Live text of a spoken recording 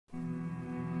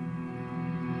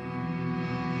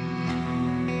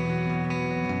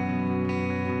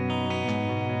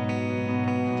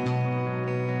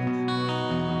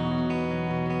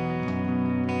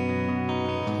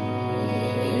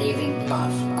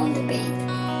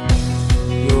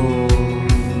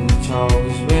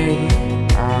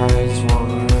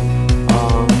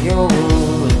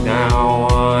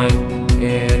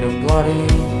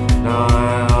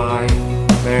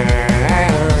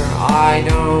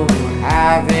don't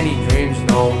have any dreams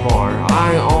no more.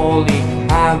 I only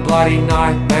have bloody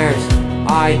nightmares.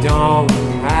 I don't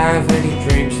have any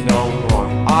dreams no more.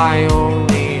 I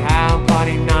only have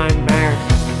bloody nightmares.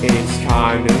 It's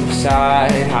kind of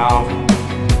sad how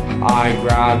I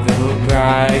grabbed the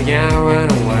bag and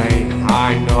ran away.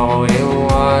 I know it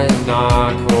was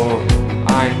not cool.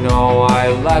 I know I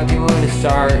left you in a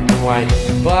certain way,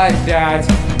 but that's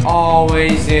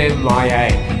always in my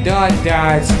head.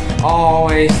 That's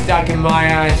always stuck in my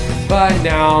head. But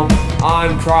now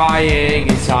I'm crying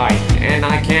inside and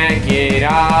I can't get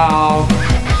out.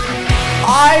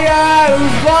 I have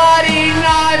bloody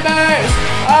nightmares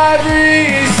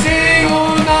every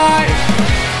single night.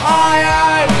 I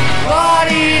have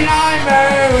bloody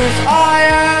nightmares. I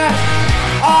have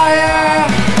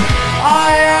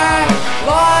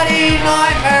bloody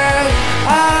nightmares.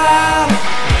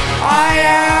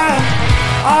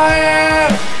 I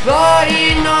have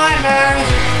bloody nightmares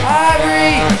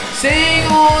every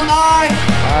single night.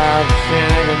 Every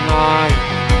single night.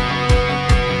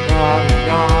 Bloody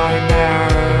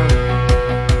nightmare.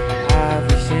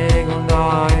 Every single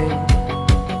night.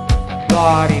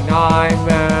 Bloody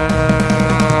nightmare.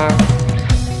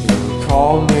 You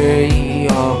call me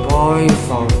up on your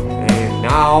phone, and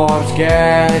now I'm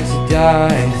scared to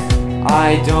death.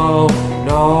 I don't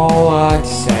know what to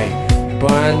say,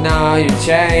 but now you're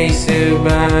chasing me.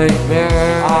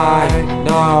 I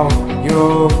know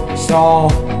you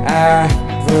stole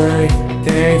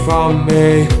everything from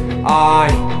me. I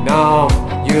know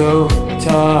you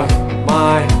took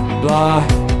my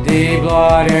bloody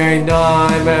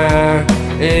nightmare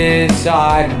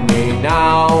inside of me.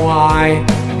 Now I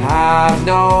have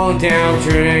no damn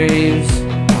dreams.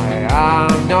 I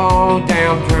have no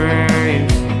damn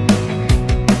dreams.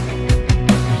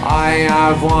 I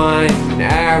have one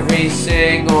every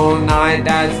single night.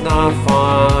 That's not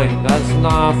fun. That's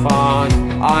not fun.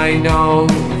 I know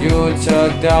you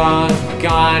took the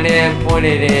gun and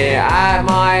pointed it at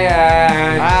my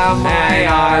head.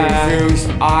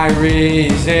 I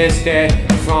resisted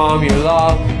from your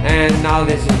love, and now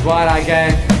this is what I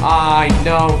get. I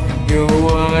know you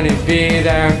wouldn't be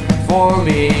there for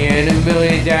me in a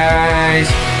million days.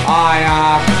 I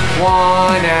have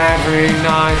one every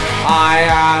night. I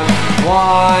have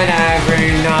one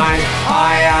every night.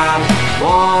 I have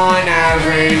one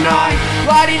every night.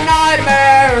 Bloody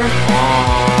nightmares.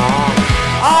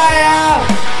 I have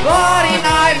bloody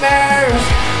nightmares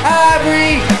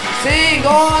every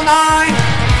single night.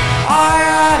 I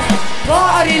have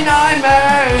bloody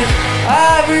nightmares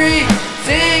every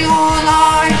single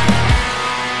night.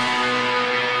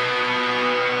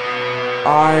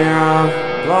 I have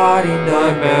bloody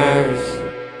nightmares.